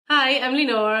Hi, I'm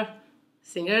Lenore,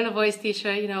 singer and a voice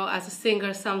teacher. You know, as a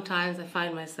singer, sometimes I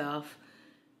find myself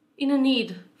in a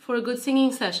need for a good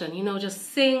singing session. You know,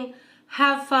 just sing,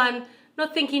 have fun,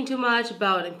 not thinking too much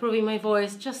about improving my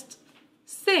voice, just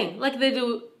sing like they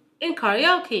do in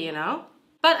karaoke, you know.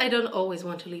 But I don't always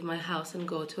want to leave my house and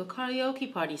go to a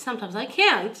karaoke party. Sometimes I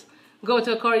can't go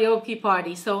to a karaoke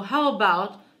party. So how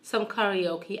about some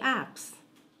karaoke apps?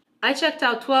 I checked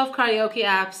out 12 karaoke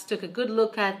apps, took a good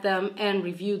look at them and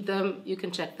reviewed them. You can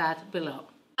check that below.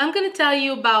 I'm going to tell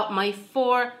you about my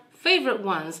 4 favorite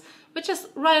ones, but just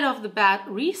right off the bat,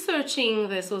 researching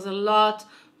this was a lot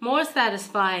more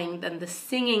satisfying than the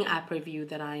singing app review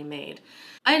that I made.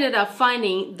 I ended up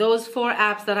finding those 4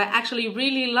 apps that I actually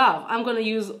really love. I'm going to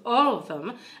use all of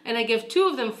them, and I give 2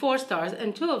 of them 4 stars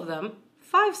and 2 of them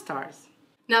 5 stars.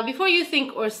 Now, before you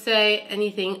think or say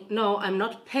anything, no, I'm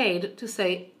not paid to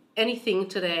say anything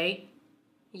today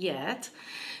yet,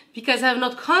 because I have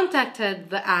not contacted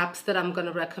the apps that I'm going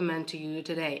to recommend to you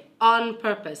today on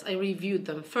purpose. I reviewed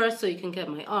them first so you can get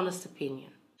my honest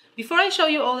opinion. Before I show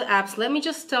you all the apps, let me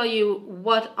just tell you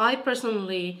what I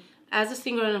personally, as a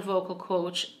singer and a vocal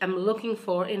coach, am looking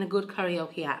for in a good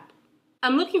karaoke app.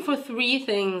 I'm looking for 3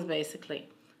 things basically.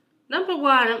 Number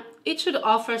 1, it should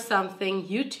offer something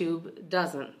YouTube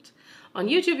doesn't. On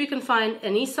YouTube you can find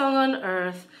any song on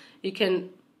earth, you can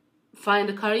find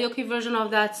a karaoke version of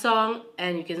that song,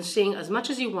 and you can sing as much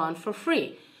as you want for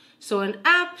free. So an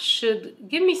app should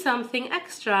give me something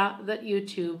extra that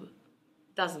YouTube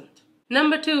doesn't.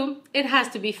 Number 2, it has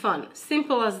to be fun.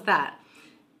 Simple as that.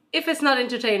 If it's not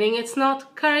entertaining, it's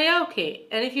not karaoke.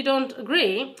 And if you don't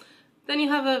agree, then you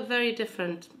have a very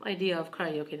different idea of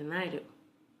karaoke than I do.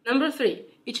 Number 3,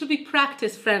 it should be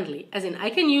practice friendly, as in I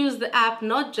can use the app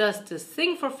not just to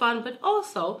sing for fun, but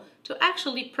also to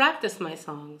actually practice my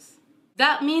songs.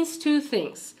 That means 2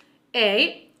 things.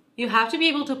 A, you have to be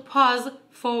able to pause,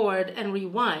 forward, and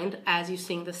rewind as you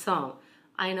sing the song.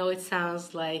 I know it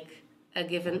sounds like a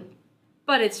given,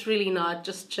 but it's really not.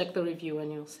 Just check the review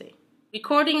and you'll see.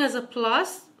 Recording is a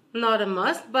plus, not a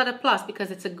must, but a plus because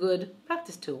it's a good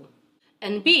practice tool.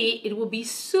 And B, it would be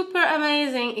super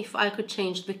amazing if I could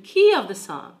change the key of the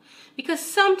song, because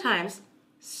sometimes,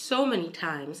 so many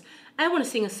times, I want to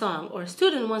sing a song or a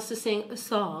student wants to sing a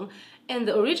song and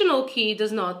the original key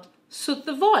does not suit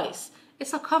the voice.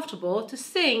 It's not comfortable to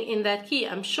sing in that key.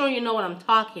 I'm sure you know what I'm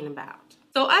talking about.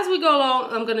 So as we go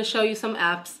along, I'm going to show you some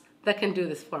apps that can do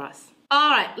this for us.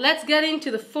 Alright, let's get into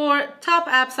the 4 top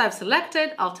apps I've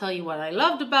selected. I'll tell you what I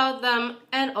loved about them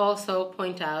and also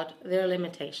point out their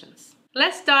limitations.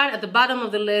 Let's start at the bottom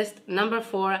of the list, number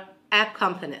 4,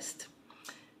 Appcompanist.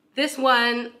 This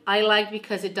one I like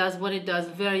because it does what it does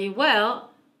very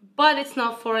well, but it's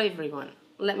not for everyone.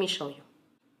 Let me show you.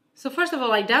 So first of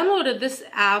all, I downloaded this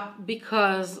app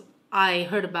because I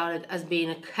heard about it as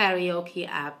being a karaoke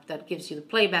app that gives you the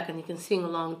playback and you can sing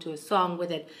along to a song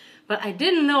with it. But I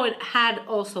didn't know it had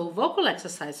also vocal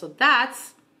exercise. So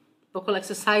that's vocal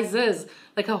exercises,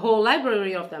 like a whole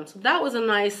library of them. So that was a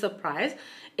nice surprise.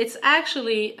 It's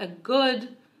actually a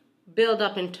good build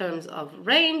up in terms of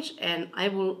range, and I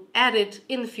will add it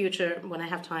in the future when I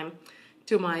have time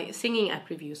to my singing app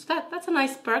reviews. That's a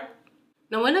nice perk.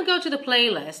 Now when I go to the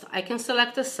playlist, I can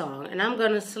select a song, and I'm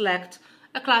going to select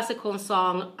a classical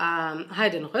song,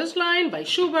 Heiden Röslein by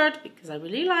Schubert, because I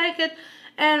really like it,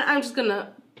 and I'm just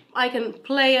gonna, I can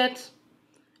play it.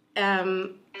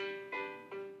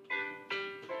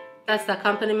 That's the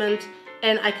accompaniment,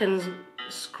 and I can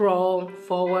scroll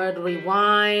forward,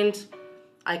 rewind,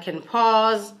 I can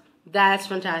pause. That's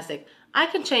fantastic. I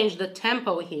can change the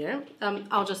tempo here.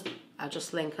 I'll just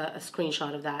link a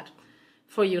screenshot of that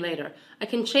for you later. I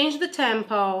can change the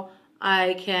tempo.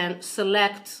 I can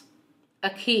select a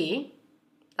key.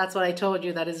 That's what I told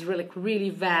you that is really,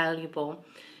 really valuable.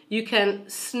 You can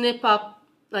snip up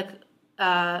like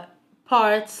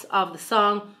parts of the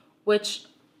song, which,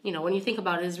 you know, when you think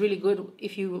about it, is really good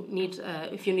if you need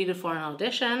it for an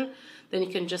audition. Then you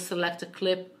can just select a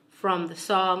clip from the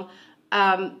song.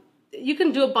 You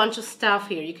can do a bunch of stuff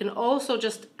here. You can also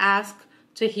just ask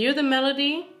to hear the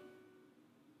melody.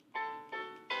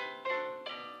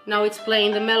 Now it's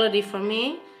playing the melody for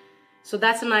me. So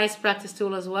that's a nice practice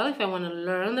tool as well. If I want to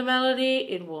learn the melody,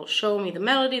 it will show me the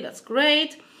melody. That's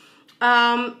great.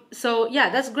 So yeah,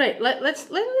 that's great. Let's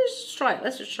just try it.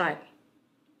 Let's just try it.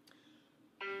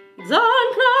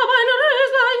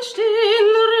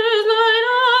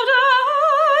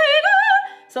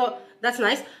 So that's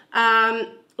nice.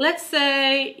 Let's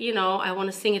say, you know, I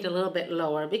want to sing it a little bit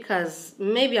lower because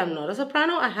maybe I'm not a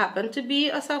soprano. I happen to be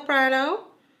a soprano,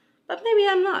 but maybe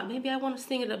I'm not. Maybe I want to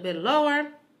sing it a bit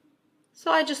lower.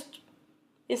 So I just,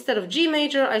 Instead of G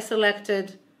major, I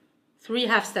selected 3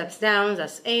 half steps down.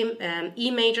 That's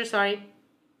E major, sorry.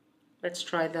 Let's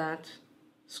try that.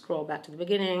 Scroll back to the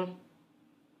beginning.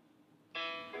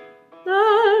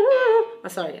 Oh,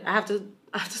 sorry, I have to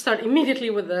start immediately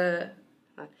with the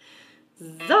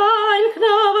Sein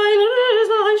Knabe in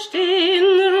Röslein stehen,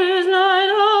 Röslein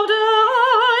auf der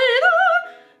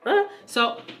Heide.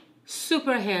 So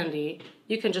super handy.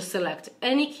 You can just select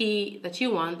any key that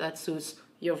you want that suits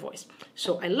your voice.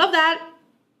 So I love that.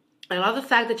 I love the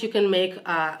fact that you can make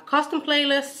custom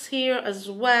playlists here as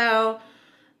well.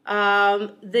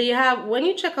 They have, when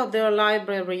you check out their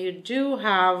library, you do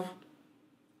have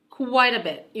quite a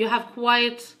bit. You have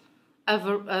quite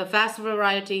a vast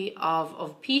variety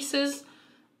of pieces.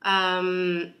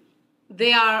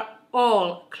 They are all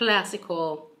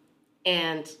classical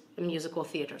and musical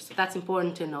theater. So that's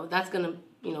important to know. That's going to,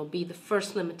 be the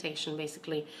first limitation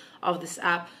basically of this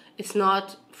app. It's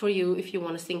not for you if you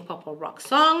want to sing pop or rock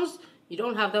songs. You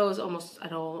don't have those almost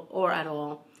at all or at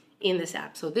all in this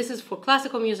app. So this is for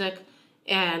classical music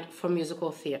and for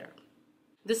musical theater.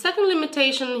 The second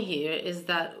limitation here is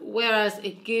that whereas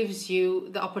it gives you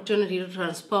the opportunity to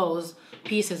transpose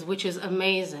pieces, which is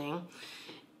amazing,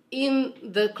 in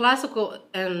the classical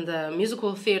and the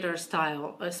musical theater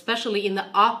style, especially in the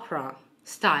opera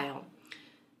style,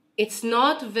 it's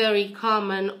not very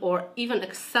common or even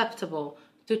acceptable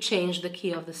to change the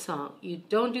key of the song. You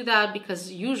don't do that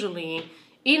because usually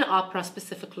in opera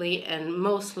specifically and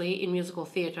mostly in musical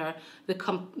theater, the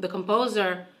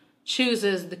composer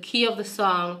chooses the key of the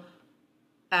song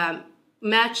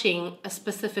matching a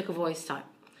specific voice type.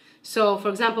 So for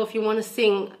example, if you want to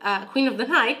sing Queen of the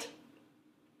Night,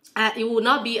 it would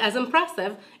not be as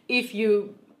impressive if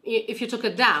you took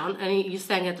it down and you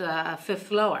sang it a fifth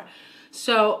lower.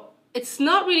 So it's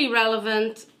not really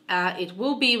relevant. It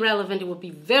will be relevant. It will be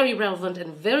very relevant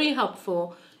and very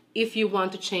helpful if you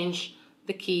want to change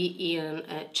the key in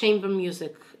a chamber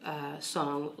music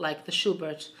song like the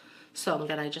Schubert song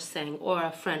that I just sang, or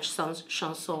a French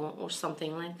chanson or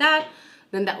something like that.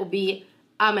 Then that would be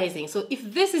amazing. So if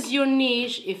this is your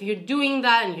niche, if you're doing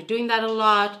that and you're doing that a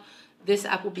lot, this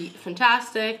app will be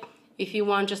fantastic. If you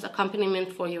want just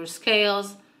accompaniment for your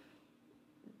scales,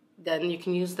 then you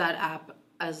can use that app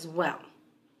as well.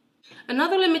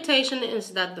 Another limitation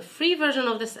is that the free version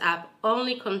of this app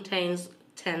only contains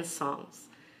 10 songs.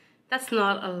 That's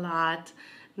not a lot.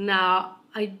 Now,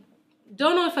 I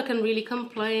don't know if I can really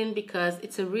complain because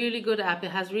it's a really good app.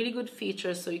 It has really good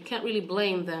features, so you can't really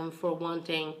blame them for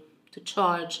wanting to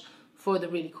charge for the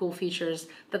really cool features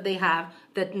that they have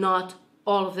that not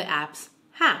all of the apps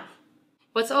have.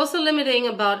 What's also limiting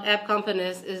about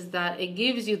Appcompanist is that it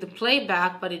gives you the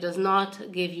playback, but it does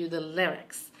not give you the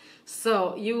lyrics.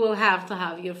 So you will have to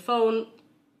have your phone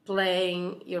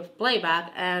playing your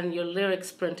playback and your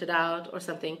lyrics printed out or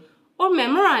something, or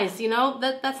memorized.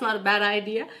 That's not a bad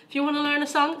idea. If you want to learn a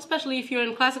song, especially if you're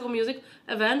in classical music,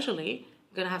 eventually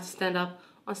you're going to have to stand up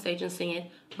on stage and sing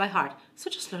it by heart. So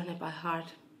just learn it by heart.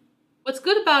 What's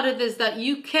good about it is that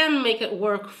you can make it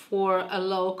work for a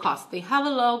low cost. They have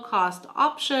a low cost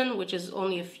option, which is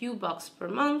only a few bucks per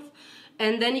month,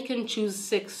 and then you can choose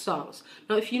 6 songs.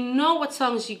 Now, if you know what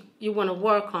songs you want to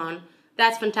work on,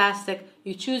 that's fantastic.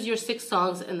 You choose your 6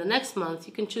 songs, and the next month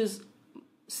you can choose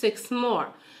 6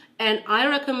 more. And I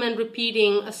recommend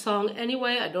repeating a song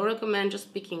anyway. I don't recommend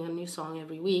just picking a new song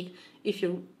every week if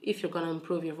you're going to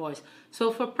improve your voice.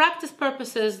 So for practice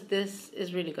purposes, this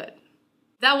is really good.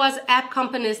 That was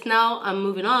Appcompanist. Now I'm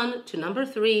moving on to number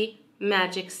 3,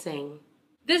 MagicSing.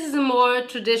 This is a more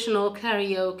traditional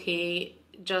karaoke,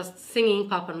 just singing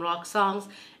pop and rock songs.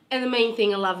 And the main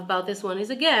thing I love about this one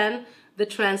is, again, the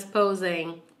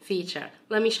transposing feature.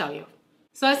 Let me show you.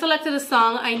 So I selected a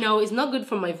song I know is not good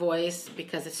for my voice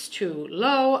because it's too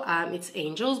low. It's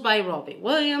Angels by Robbie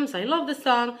Williams. I love the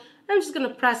song. I'm just going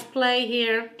to press play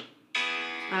here.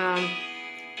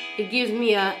 It gives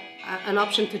me an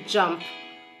option to jump.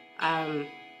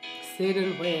 Sit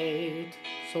and wait,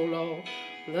 so low,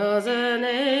 there's an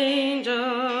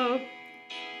angel.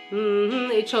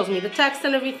 It shows me the text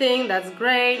and everything. That's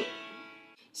great.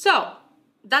 So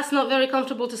that's not very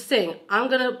comfortable to sing. I'm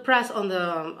gonna press on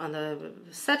the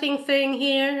setting thing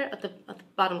here at the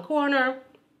bottom corner,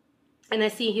 and I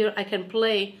see here I can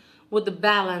play with the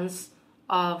balance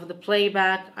of the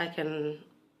playback. I can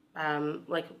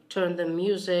like turn the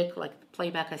music, like the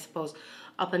playback I suppose,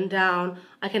 up and down.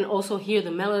 I can also hear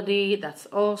the melody. That's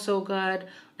also good.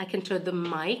 I can turn the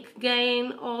mic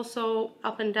gain also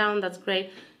up and down. That's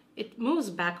great. It moves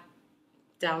back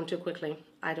down too quickly.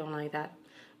 I don't like that.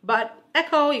 But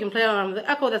echo, you can play around with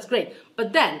the echo. That's great.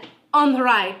 But then on the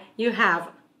right, you have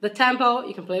The tempo,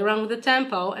 you can play around with the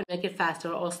tempo and make it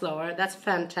faster or slower. That's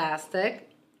fantastic.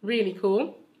 Really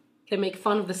cool. Can make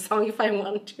fun of the song if I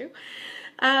want to.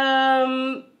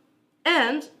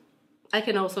 And I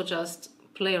can also just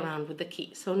play around with the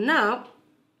key. So now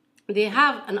they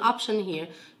have an option here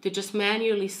to just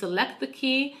manually select the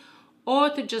key or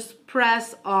to just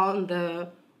press on the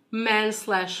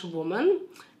man/woman.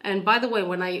 And by the way,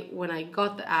 when I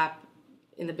got the app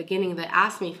in the beginning, they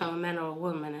asked me if I'm a man or a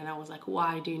woman, and I was like,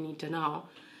 why do you need to know?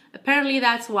 Apparently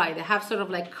that's why. They have sort of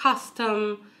like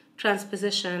custom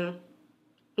transposition.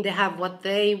 They have what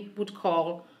they would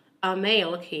call a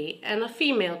male key and a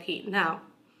female key. Now,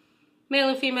 male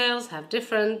and females have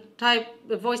different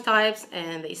voice types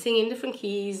and they sing in different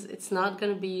keys. It's not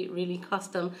going to be really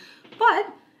custom,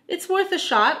 but it's worth a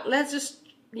shot. Let's just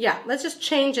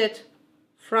change it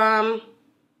from,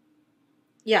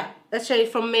 let's change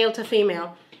it from male to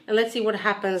female. And let's see what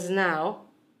happens now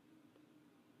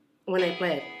when I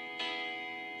play it.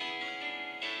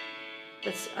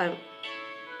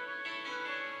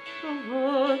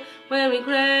 When we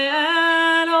gray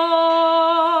and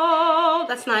old.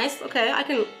 That's nice. Okay, I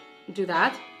can do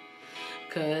that.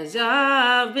 'Cause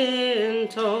I've been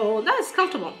told. That's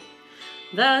comfortable.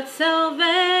 That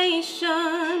salvation.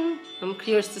 I'm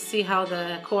curious to see how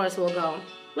the chorus will go.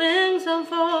 Wings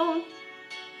unfold.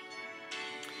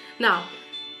 Now,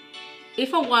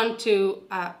 if I want to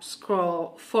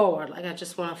scroll forward, like I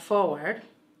just want to forward,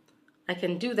 I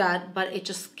can do that, but it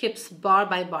just skips bar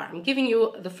by bar. I'm giving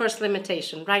you the first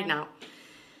limitation right now.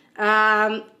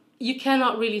 You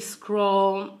cannot really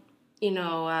scroll,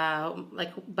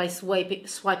 like by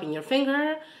swiping your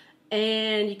finger,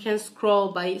 and you can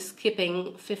scroll by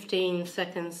skipping 15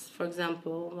 seconds, for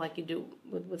example, like you do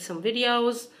with some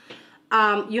videos.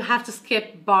 You have to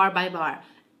skip bar by bar.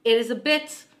 It is a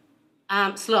bit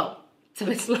slow. It's a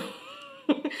bit slow.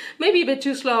 Maybe a bit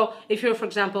too slow if you're, for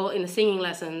example, in a singing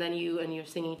lesson, then you and your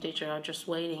singing teacher are just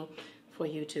waiting for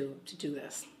you to do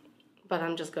this. But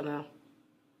I'm just gonna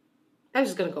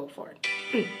go for it.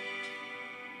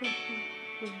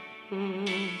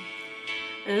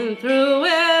 And through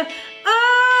it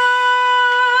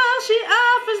all, she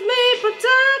offers me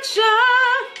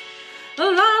protection, a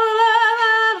lot of love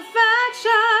and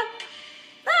affection.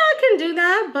 I can do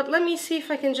that, but let me see if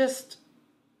I can just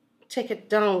take it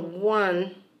down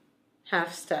one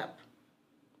half step.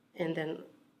 And then,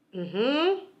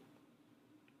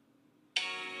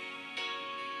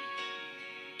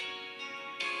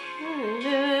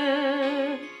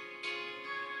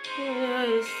 I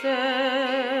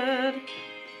said,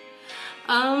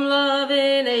 I'm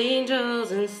loving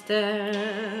angels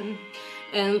instead.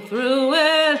 And through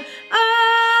it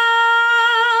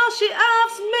all, she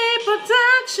offers me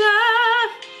protection,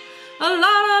 a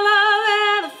lot of love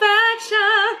and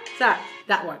affection. So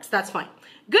that works, that's fine.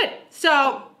 Good,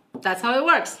 so that's how it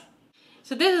works.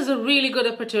 So this is a really good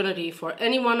opportunity for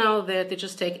anyone out there to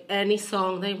just take any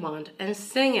song they want and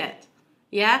sing it.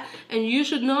 Yeah, and you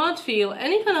should not feel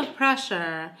any kind of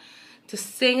pressure to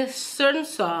sing a certain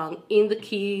song in the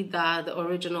key that the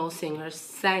original singer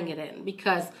sang it in,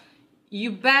 because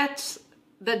you bet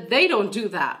that they don't do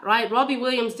that, right? Robbie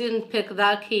Williams didn't pick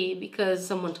that key because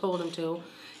someone told him to.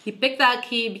 He picked that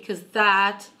key because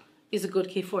that is a good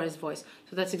key for his voice.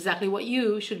 So that's exactly what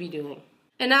you should be doing.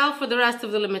 And now for the rest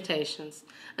of the limitations.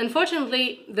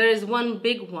 Unfortunately, there is one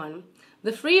big one.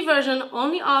 The free version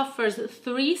only offers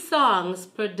 3 songs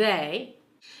per day,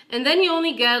 and then you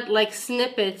only get like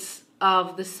snippets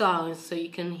of the songs, so you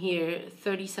can hear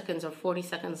 30 seconds or 40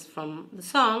 seconds from the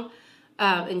song,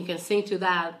 and you can sing to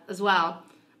that as well,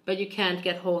 but you can't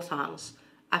get whole songs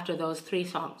after those 3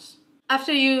 songs.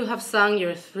 After you have sung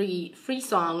your 3 free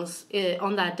songs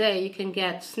on that day, you can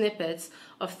get snippets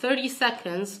of 30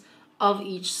 seconds of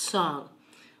each song.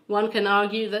 One can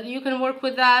argue that you can work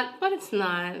with that, but it's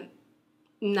not.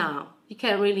 No, you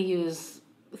can't really use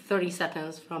 30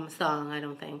 seconds from a song, I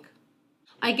don't think.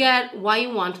 I get why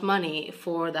you want money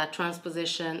for that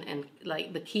transposition and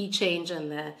like the key change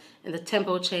and the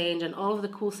tempo change and all of the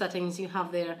cool settings you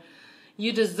have there.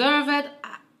 You deserve it.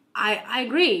 I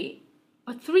agree.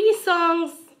 But 3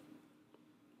 songs,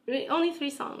 only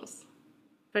 3 songs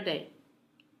per day.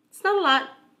 It's not a lot.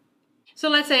 So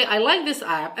let's say I like this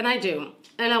app, and I do,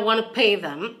 and I want to pay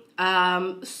them.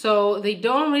 So they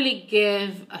don't really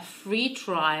give a free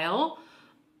trial,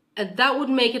 and that would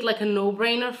make it like a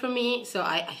no-brainer for me. So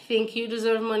I think you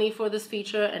deserve money for this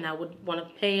feature, and I would want to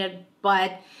pay it.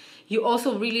 But you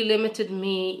also really limited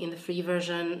me in the free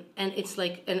version, and it's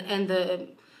like and the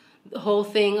whole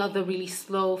thing of the really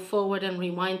slow forward and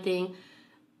rewind thing.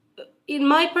 In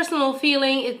my personal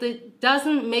feeling, it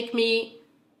doesn't make me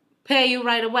pay you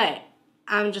right away.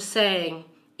 I'm just saying,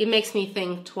 it makes me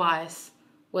think twice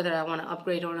whether I want to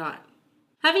upgrade or not.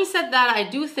 Having said that, I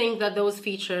do think that those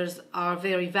features are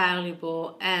very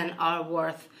valuable and are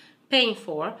worth paying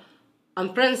for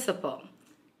on principle.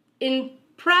 In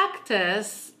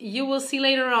practice, you will see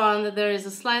later on that there is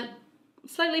a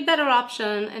slightly better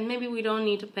option, and maybe we don't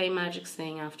need to pay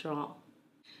MagicSing after all.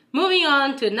 Moving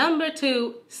on to number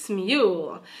 2,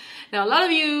 Smule. Now, a lot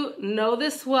of you know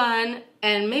this one,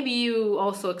 and maybe you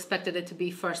also expected it to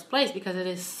be first place because it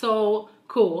is so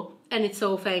cool and it's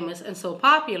so famous and so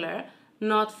popular,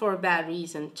 not for a bad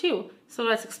reason too. So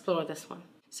let's explore this one.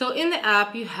 So in the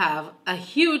app, you have a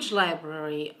huge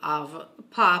library of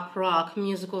pop, rock,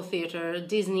 musical theater,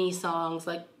 Disney songs,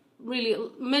 like really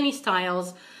many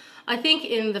styles. I think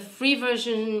in the free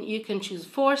version, you can choose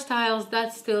 4 styles.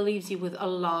 That still leaves you with a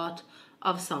lot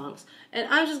of songs. And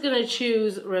I'm just gonna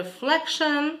choose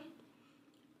Reflection,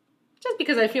 just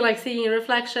because I feel like singing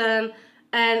Reflection.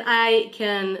 And I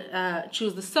can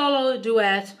choose the solo,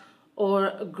 duet,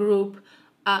 or group.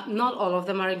 Not all of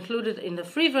them are included in the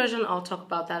free version. I'll talk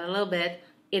about that a little bit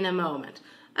in a moment.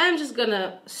 I'm just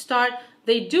gonna start.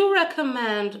 They do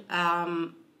recommend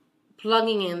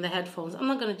plugging in the headphones. I'm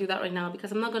not gonna do that right now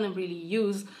because I'm not gonna really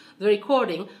use the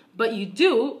recording, but you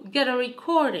do get a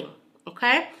recording,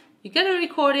 okay? You get a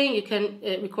recording, you can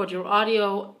record your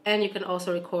audio, and you can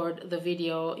also record the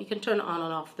video. You can turn on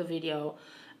and off the video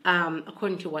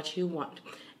according to what you want.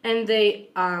 And they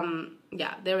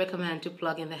recommend to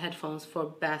plug in the headphones for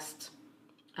best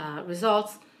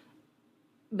results.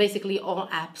 Basically, all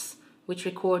apps which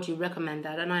record you recommend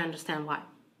that, and I understand why.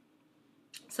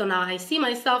 So now I see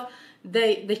myself.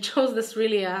 They chose this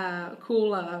really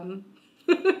cool.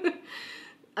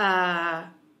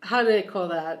 How do they call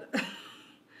that?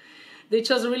 They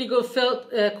chose a really good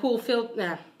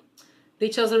They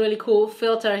chose a really cool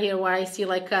filter here where I see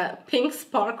like pink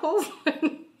sparkles.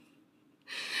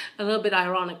 A little bit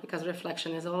ironic because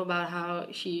Reflection is all about how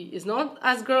she is not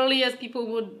as girly as people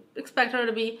would expect her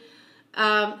to be.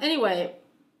 Anyway,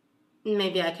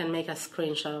 maybe I can make a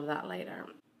screenshot of that later.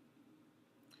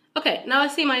 Okay, now I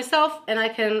see myself and I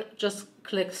can just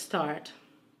click start.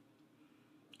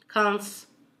 Counts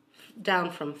down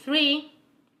from 3.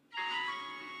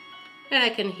 And I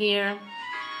can hear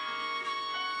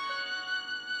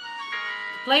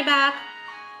playback.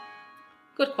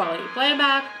 Good quality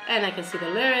playback, and I can see the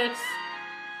lyrics.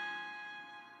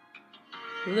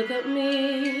 Look at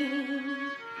me,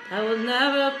 I will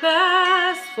never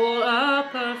pass for a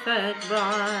perfect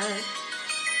bride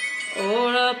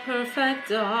or a perfect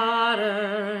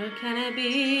daughter. Can it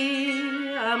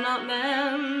be I'm not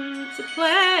meant to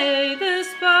play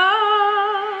this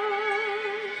part?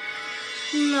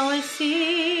 No, I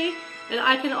see. And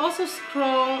I can also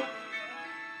scroll.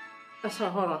 Oh,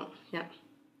 sorry, hold on. Yeah.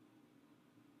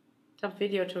 Tap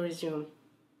video to resume.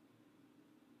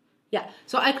 Yeah,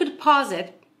 so I could pause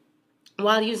it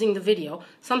while using the video.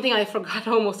 Something I forgot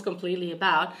almost completely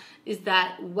about is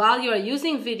that while you are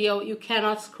using video, you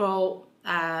cannot scroll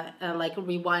like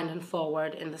rewind and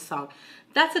forward in the song.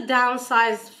 That's a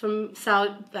downside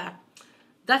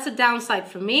that's a downside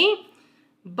for me,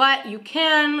 but you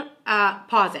can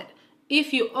pause it.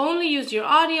 If you only use your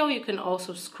audio, you can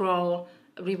also scroll,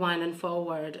 rewind and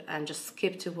forward, and just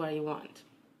skip to where you want.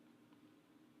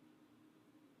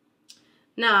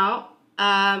 Now,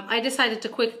 I decided to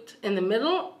quit in the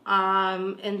middle,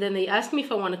 and then they asked me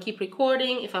if I want to keep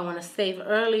recording, if I want to save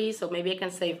early, so maybe I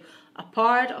can save a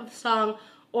part of the song,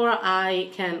 or I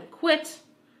can quit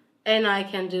and I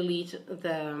can delete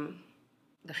the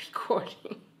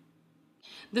recording.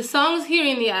 The songs here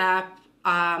in the app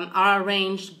are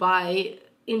arranged by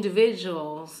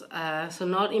individuals, so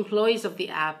not employees of the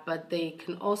app, but they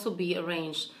can also be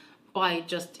arranged by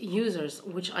just users,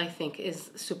 which I think is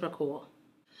super cool.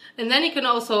 And then you can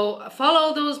also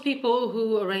follow those people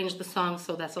who arrange the songs,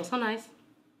 so that's also nice.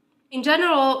 In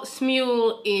general,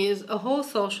 Smule is a whole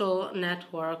social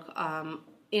network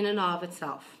in and of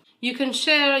itself. You can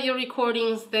share your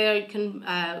recordings there, you can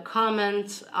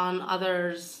comment on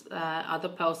others, other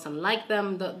posts and like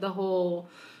them, the whole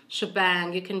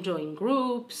shebang. You can join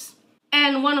groups.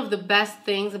 And one of the best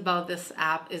things about this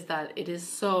app is that it is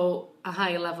so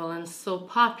high level and so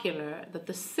popular that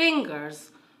the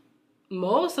singers,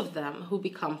 most of them who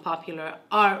become popular,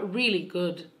 are really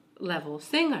good level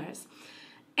singers.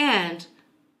 And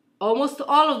almost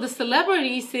all of the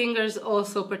celebrity singers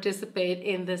also participate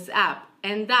in this app.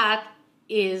 And that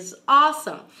is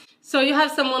awesome. So you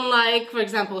have someone like, for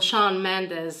example, Shawn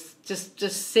Mendes just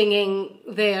singing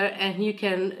there, and you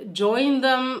can join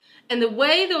them. And the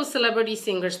way those celebrity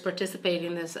singers participate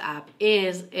in this app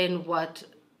is in what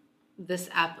this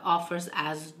app offers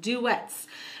as duets.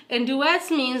 And duets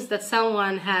means that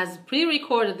someone has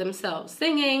pre-recorded themselves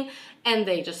singing and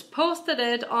they just posted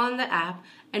it on the app,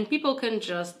 and people can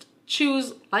just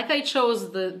choose, like I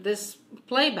chose this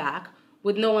playback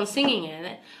with no one singing in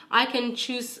it. I can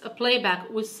choose a playback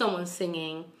with someone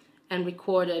singing and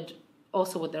recorded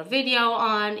also with their video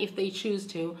on if they choose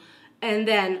to, and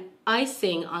then I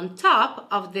sing on top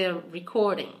of their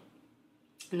recording.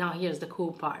 Now here's the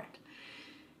cool part.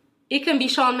 It can be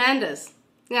Shawn Mendes,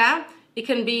 yeah? It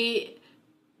can be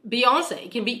Beyonce,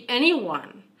 it can be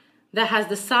anyone that has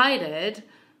decided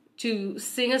to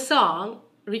sing a song,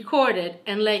 record it,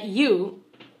 and let you,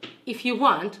 if you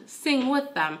want, sing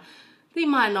with them. They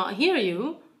might not hear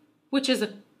you, which is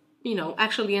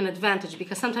actually an advantage,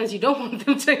 because sometimes you don't want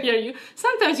them to hear you.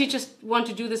 Sometimes you just want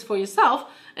to do this for yourself,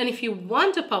 and if you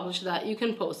want to publish that, you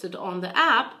can post it on the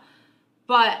app,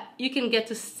 but you can get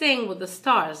to sing with the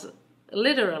stars,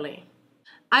 literally.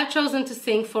 I've chosen to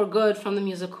sing For Good from the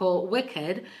musical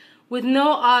Wicked with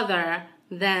no other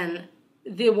than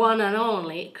the one and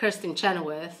only Kirsten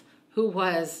Chenoweth, who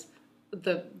was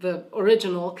the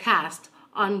original cast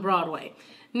on Broadway.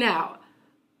 Now,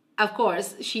 of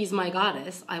course, she's my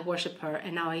goddess. I worship her,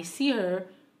 and now I see her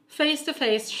face to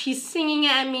face. She's singing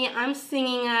at me, I'm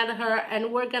singing at her,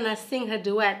 and we're gonna sing a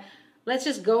duet. Let's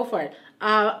just go for it.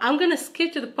 I'm gonna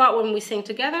skip to the part when we sing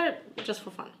together, just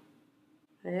for fun.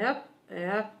 Yep.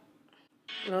 A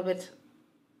little bit.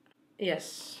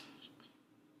 Yes.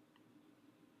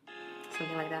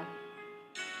 Something like that.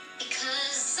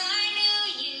 Because I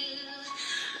knew you,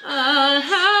 I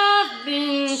have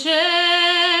been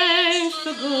changed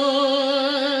for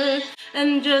good.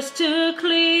 And just to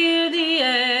clear the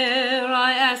air,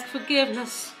 I ask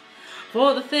forgiveness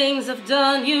for the things I've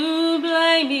done you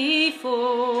blame me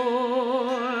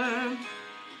for.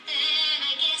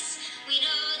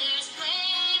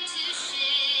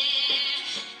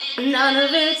 None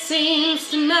of it seems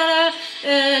to matter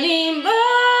anymore.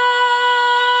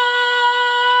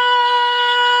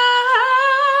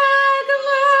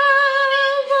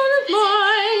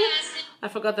 I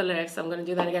forgot the lyrics, I'm gonna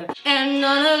do that again. And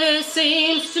none of it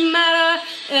seems to matter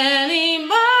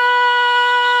anymore.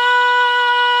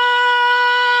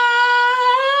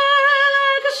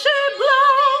 Like a ship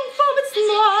blown from its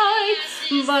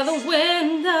mooring by the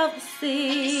wind of the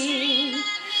sea.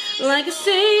 Like a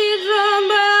seed thrown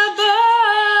by a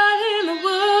bird in the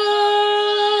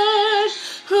wood.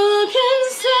 Who can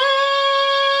say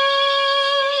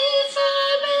if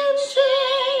I've been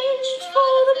changed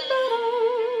for the better?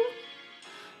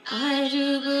 I do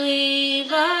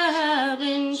believe I have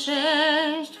been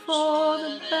changed for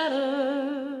the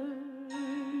better.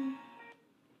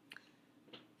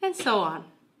 And so on.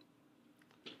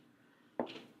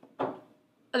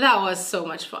 That was so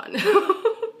much fun.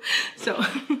 So,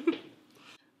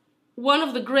 one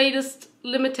of the greatest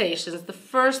limitations, the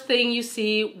first thing you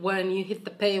see when you hit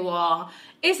the paywall,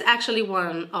 is actually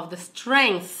one of the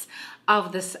strengths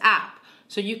of this app.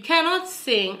 So you cannot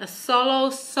sing a solo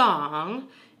song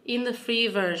in the free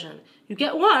version. You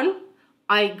get one.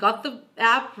 I got the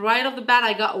app right off the bat.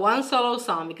 I got one solo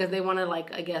song because they want to,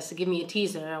 like, I guess, give me a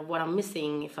teaser of what I'm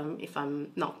missing if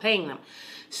I'm not paying them.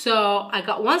 So I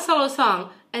got one solo song,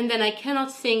 and then I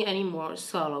cannot sing any more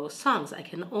solo songs. I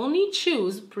can only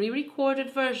choose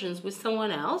pre-recorded versions with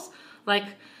someone else,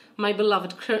 like my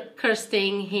beloved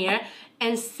Kirsten here,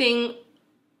 and sing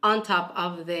on top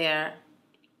of their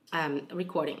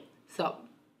recording. So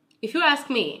if you ask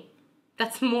me,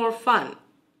 that's more fun.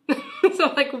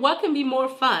 So, like, what can be more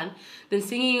fun than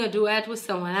singing a duet with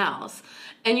someone else?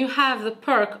 And you have the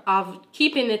perk of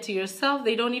keeping it to yourself.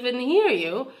 They don't even hear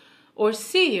you or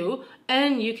see you.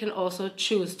 And you can also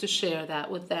choose to share that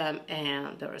with them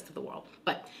and the rest of the world.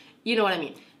 But you know what I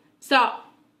mean. So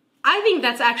I think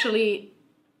that's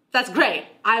great.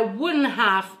 I wouldn't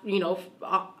have,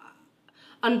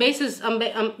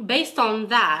 based on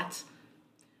that,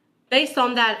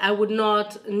 I would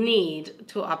not need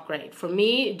to upgrade. For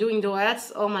me, doing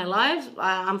duets all my life,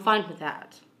 I'm fine with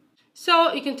that.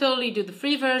 So you can totally do the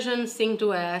free version, sing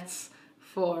duets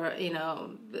for,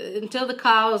 until the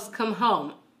cows come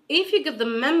home. If you get the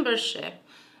membership,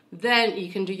 then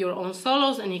you can do your own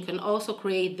solos, and you can also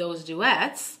create those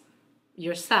duets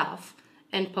yourself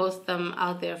and post them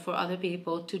out there for other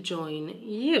people to join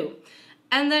you.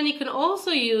 And then you can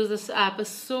also use this app as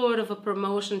sort of a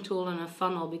promotion tool and a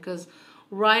funnel, because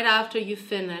right after you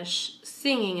finish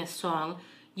singing a song,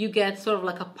 you get sort of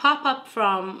like a pop-up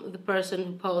from the person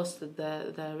who posted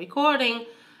the recording,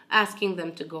 asking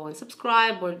them to go and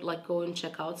subscribe or like go and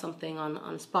check out something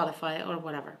on Spotify or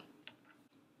whatever.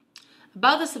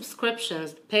 About the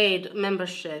subscriptions, paid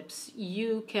memberships,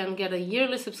 you can get a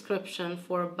yearly subscription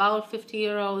for about 50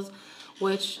 euros,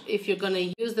 which if you're going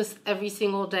to use this every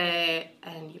single day,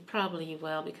 and you probably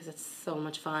will because it's so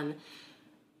much fun,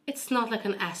 it's not like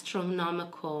an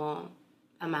astronomical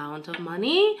amount of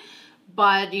money,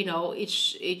 but you know,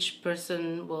 each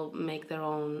person will make their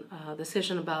own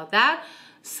decision about that.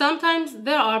 Sometimes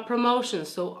there are promotions,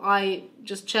 so I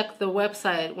just checked the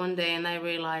website one day and I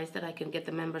realized that I can get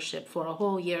the membership for a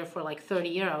whole year for like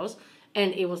 30 euros,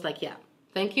 and it was like, yeah,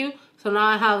 thank you. So now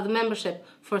I have the membership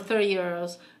for 30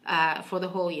 euros for the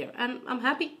whole year, and I'm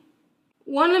happy.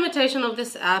 One limitation of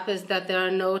this app is that there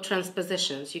are no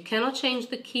transpositions. You cannot change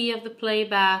the key of the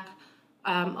playback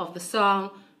of the song.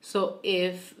 So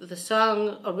if the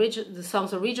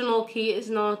song's original key is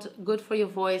not good for your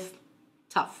voice,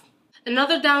 tough.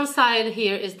 Another downside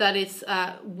here is that it's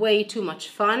way too much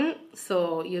fun.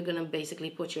 So you're gonna basically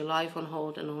put your life on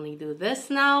hold and only do this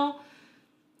now.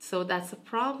 So that's a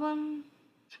problem.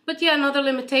 But yeah, another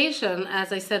limitation,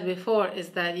 as I said before, is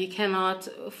that you cannot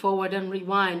forward and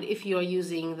rewind if you're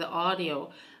using the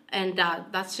audio. And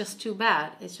that's just too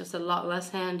bad. It's just a lot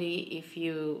less handy if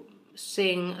you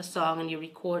sing a song and you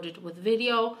record it with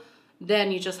video.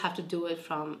 Then you just have to do it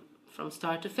from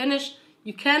start to finish.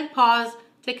 You can pause,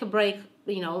 take a break,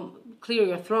 you know, clear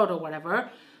your throat or whatever,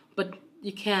 but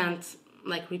you can't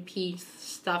like repeat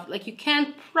stuff. Like you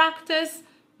can't practice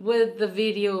with the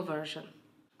video version.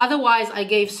 Otherwise, I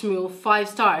gave Smule 5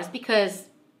 stars because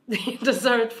it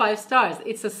deserved 5 stars.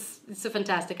 It's a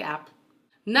fantastic app.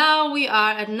 Now we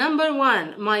are at number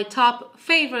 1, my top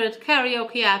favorite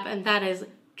karaoke app, and that is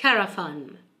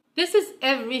KaraFun. This is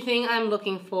everything I'm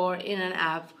looking for in an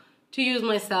app to use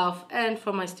myself and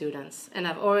for my students, and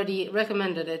I've already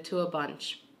recommended it to a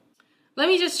bunch. Let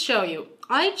me just show you.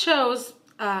 I chose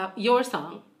Your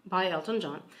Song by Elton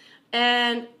John,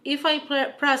 and if I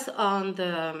press on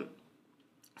the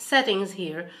settings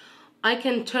here, I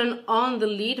can turn on the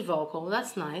lead vocal.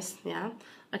 That's nice, yeah.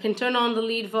 I can turn on the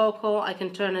lead vocal, I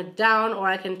can turn it down, or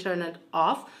I can turn it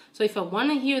off. So if I want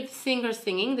to hear the singer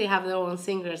singing, they have their own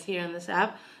singers here in this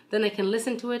app, then I can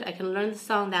listen to it, I can learn the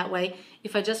song that way.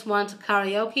 If I just want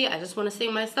karaoke, I just want to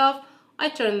sing myself, I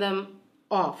turn them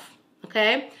off,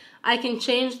 okay? I can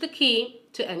change the key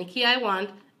to any key I want,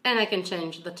 and I can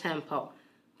change the tempo.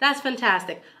 That's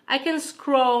fantastic. I can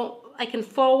scroll, I can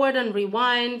forward and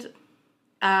rewind,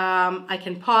 I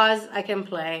can pause, I can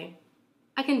play,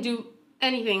 I can do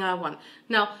anything I want.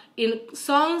 Now, in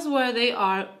songs where they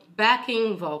are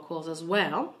backing vocals as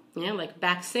well, yeah, like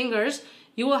back singers,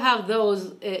 you will have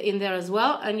those in there as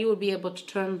well, and you will be able to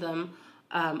turn them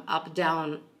up,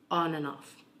 down, on and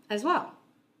off as well.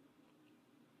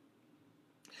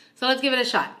 So let's give it a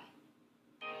shot.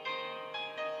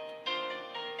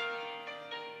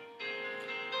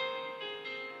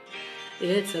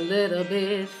 It's a little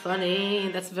bit funny.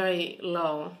 That's very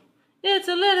low. It's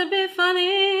a little bit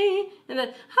funny. And then,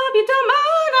 hope you don't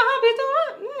mind, I hope you don't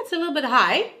mind. It's a little bit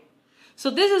high. So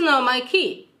this is now my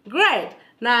key. Great.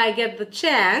 Now I get the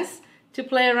chance to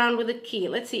play around with the key.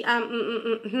 Let's see.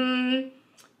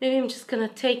 Maybe I'm just gonna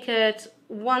take it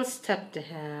 1 step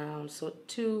down. So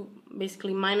 2,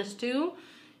 basically -2.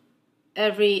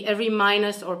 Every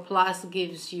minus or plus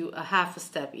gives you a half a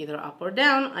step, either up or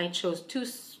down. I chose 2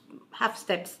 half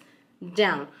steps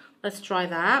down. Let's try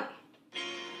that.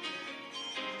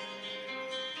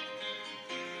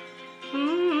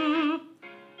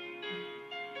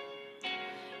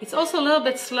 It's also a little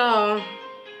bit slow.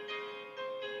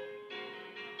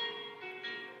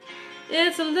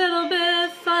 It's a little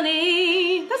bit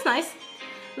funny. That's nice.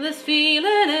 This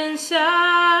feeling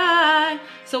inside.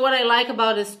 So what I like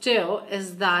about this too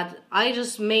is that I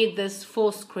just made this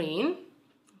full screen.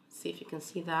 Let's see if you can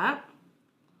see that.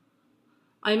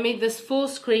 I made this full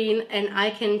screen and I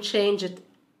can change it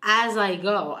as I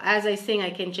go. As I sing,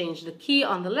 I can change the key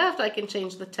on the left, I can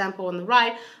change the tempo on the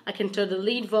right, I can turn the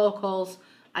lead vocals.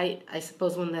 I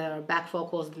suppose when there are back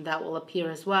vocals, then that will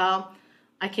appear as well.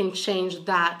 I can change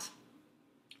that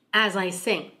as I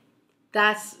sing.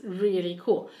 That's really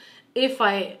cool. If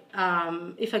I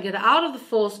get out of the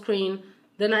full screen,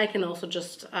 then I can also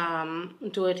just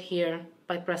do it here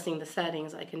by pressing the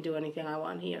settings. I can do anything I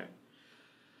want here.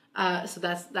 So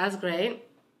that's great.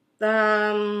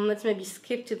 Let's maybe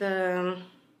skip to the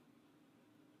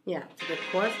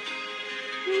chorus.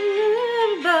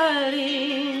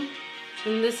 Everybody,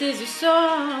 and this is your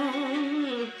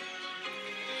song.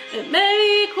 It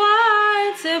may be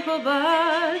quite simple,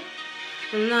 but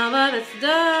now that it's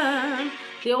done.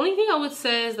 The only thing I would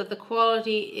say is that the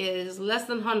quality is less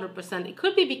than 100%. It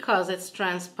could be because it's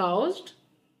transposed.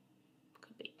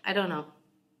 Could be. I don't know.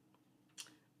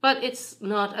 but it's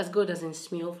not as good as in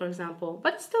Smule, for example.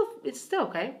 But it's still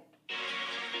okay.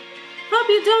 Hope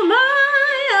you don't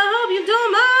mind, I hope you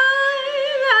don't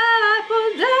mind that I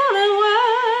put down in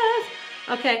words.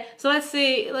 Okay, so let's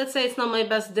say it's not my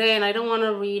best day and I don't want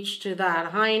to reach to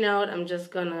that high note. I'm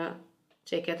just gonna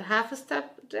take it half a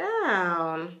step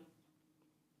down.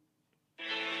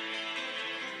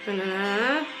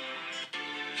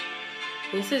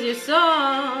 This is your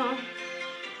song.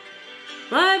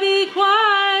 Might be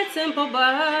quite simple,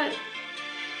 but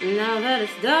now that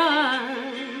it's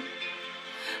done,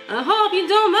 I hope you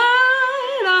don't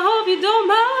mind, I hope you don't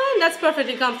mind. That's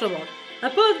perfectly comfortable. I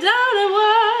put down in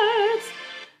words.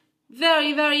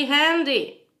 Very, very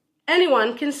handy.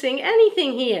 Anyone can sing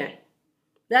anything here.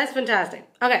 That's fantastic.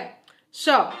 Okay,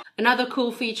 so another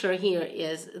cool feature here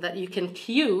is that you can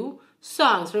cue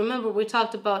songs. Remember, we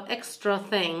talked about extra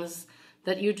things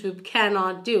that YouTube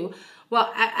cannot do. Well,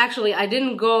 actually, I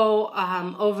didn't go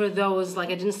over those, like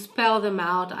I didn't spell them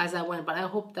out as I went, but I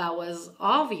hope that was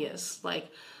obvious.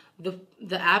 Like the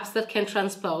apps that can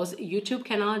transpose, YouTube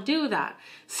cannot do that.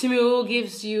 Smule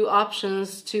gives you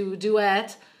options to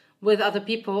duet with other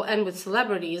people and with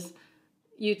celebrities.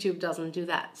 YouTube doesn't do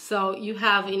that. So you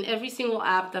have in every single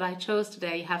app that I chose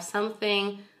today, you have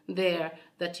something there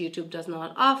that YouTube does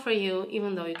not offer you.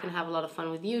 Even though you can have a lot of fun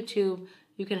with YouTube,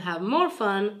 you can have more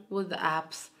fun with the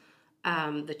apps,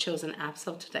 the chosen apps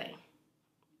of today.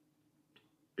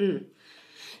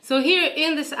 So here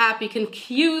in this app, you can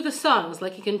cue the songs.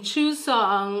 Like you can choose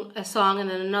a song and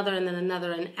then another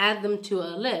and add them to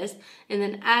a list. And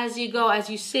then as you go, as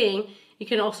you sing, you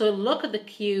can also look at the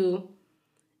cue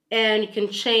and you can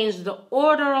change the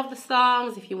order of the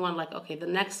songs. If you want, like, okay, the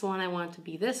next one I want to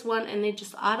be this one, and it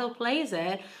just auto plays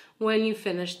it when you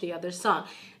finish the other song.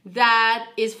 That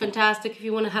is fantastic if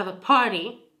you want to have a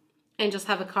party and just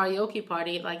have a karaoke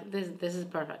party. Like this is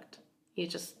perfect. You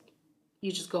just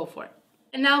go for it.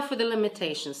 And now for the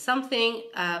limitations, something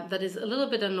that is a little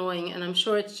bit annoying, and I'm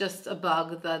sure it's just a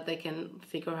bug that they can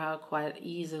figure out quite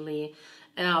easily,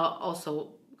 and I'll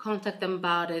also contact them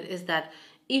about it, is that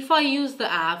if I use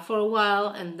the app for a while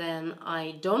and then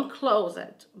I don't close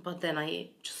it, but then I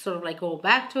just sort of like go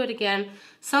back to it again,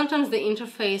 sometimes the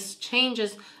interface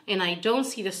changes and I don't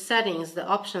see the settings, the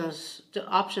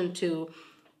option to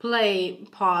play,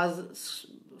 pause,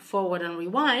 forward and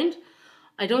rewind.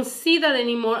 I don't see that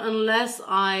anymore unless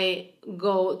I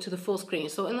go to the full screen.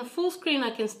 So in the full screen, I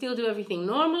can still do everything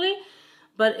normally,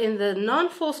 but in the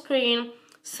non-full screen,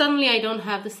 suddenly I don't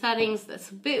have the settings.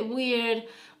 That's a bit weird,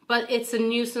 but it's a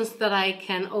nuisance that I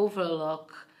can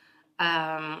overlook,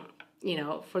 you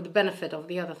know, for the benefit of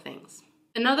the other things.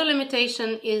 Another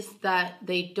limitation is that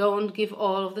they don't give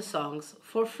all of the songs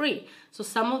for free. So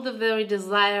some of the very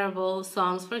desirable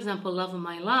songs, for example, Love of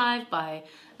My Life by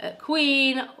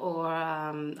Queen, or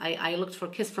I looked for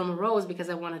Kiss from a Rose because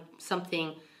I wanted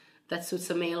something that suits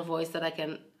a male voice that I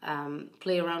can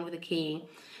play around with the key.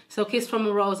 So Kiss from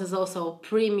a Rose is also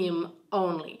premium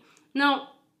only. Now,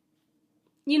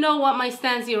 you know what my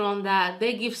stance here on that?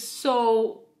 They give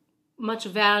so much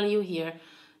value here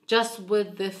just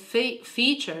with the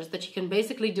features that you can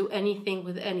basically do anything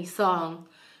with any song.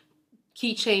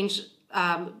 Key change,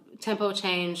 tempo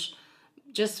change,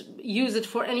 just use it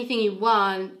for anything you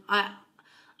want.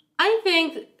 I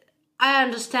think I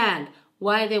understand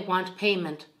why they want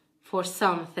payment for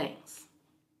some things.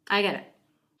 I get it.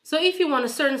 So if you want a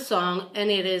certain song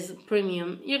and it is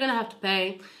premium, you're gonna have to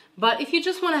pay. But if you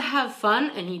just want to have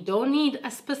fun and you don't need a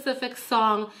specific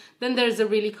song, then there's a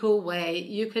really cool way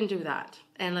you can do that.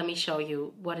 And let me show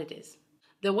you what it is.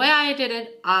 The way I did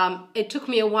it, it took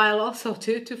me a while also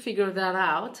to figure that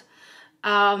out.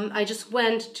 I just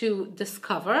went to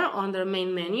Discover on their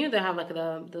main menu. They have like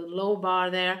the low bar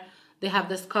there. They have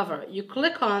Discover. You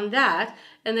click on that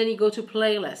and then you go to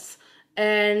Playlists.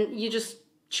 And you just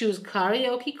choose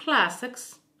Karaoke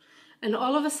Classics. And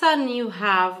all of a sudden you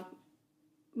have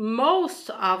most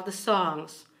of the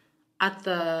songs at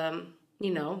the,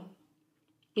 you know,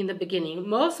 in the beginning.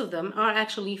 Most of them are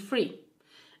actually free.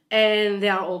 And they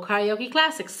are all karaoke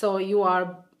classics. So you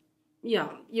are, you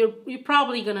know, you're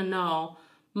probably gonna know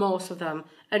most of them.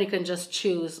 And you can just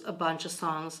choose a bunch of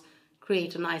songs,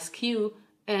 create a nice queue,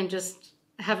 and just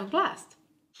have a blast.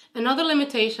 Another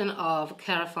limitation of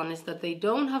KaraFun is that they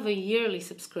don't have a yearly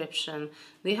subscription.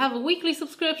 They have a weekly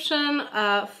subscription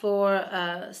for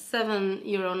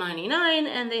 €7.99,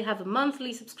 and they have a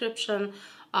monthly subscription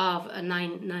of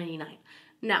 $9.99.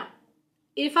 Now,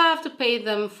 if I have to pay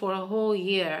them for a whole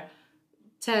year,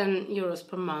 €10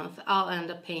 per month, I'll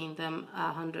end up paying them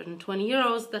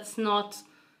 €120. That's not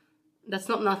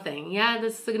nothing. Yeah,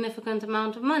 that's a significant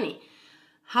amount of money.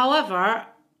 However,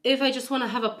 if I just want to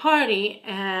have a party,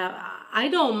 I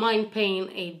don't mind paying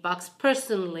 $8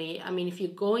 personally. I mean, if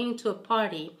you're going to a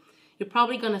party, you're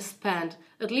probably going to spend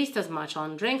at least as much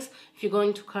on drinks. If you're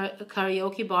going to a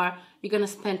karaoke bar, you're going to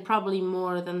spend probably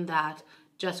more than that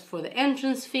just for the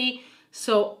entrance fee.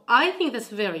 So I think that's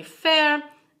very fair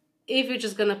if you're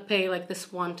just going to pay like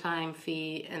this one-time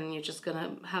fee and you're just going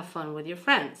to have fun with your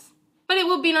friends. But it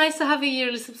would be nice to have a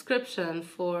yearly subscription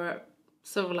for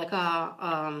sort of like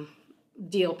a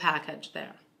deal package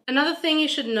there. Another thing you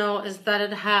should know is that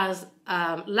it has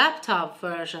a laptop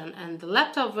version, and the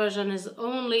laptop version is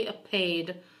only a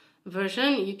paid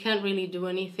version. You can't really do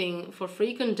anything for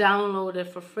free. You can download it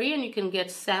for free and you can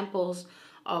get samples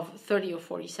of 30 or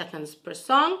 40 seconds per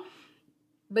song,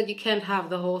 but you can't have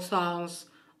the whole songs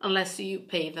unless you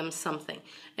pay them something.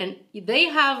 And they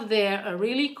have there a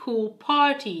really cool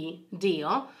party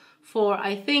deal for,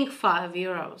 I think,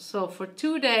 €5. So for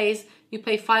 2 days, you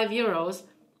pay €5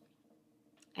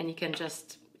 and you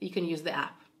can use the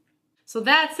app. So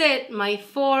that's it, my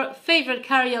 4 favorite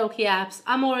karaoke apps.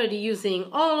 I'm already using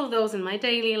all of those in my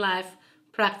daily life,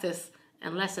 practice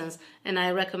and lessons, and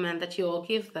I recommend that you all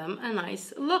give them a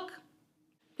nice look.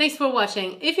 Thanks for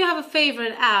watching. If you have a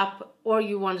favorite app or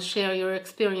you want to share your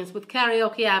experience with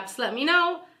karaoke apps, let me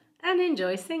know, and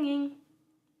enjoy singing.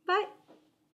 Bye.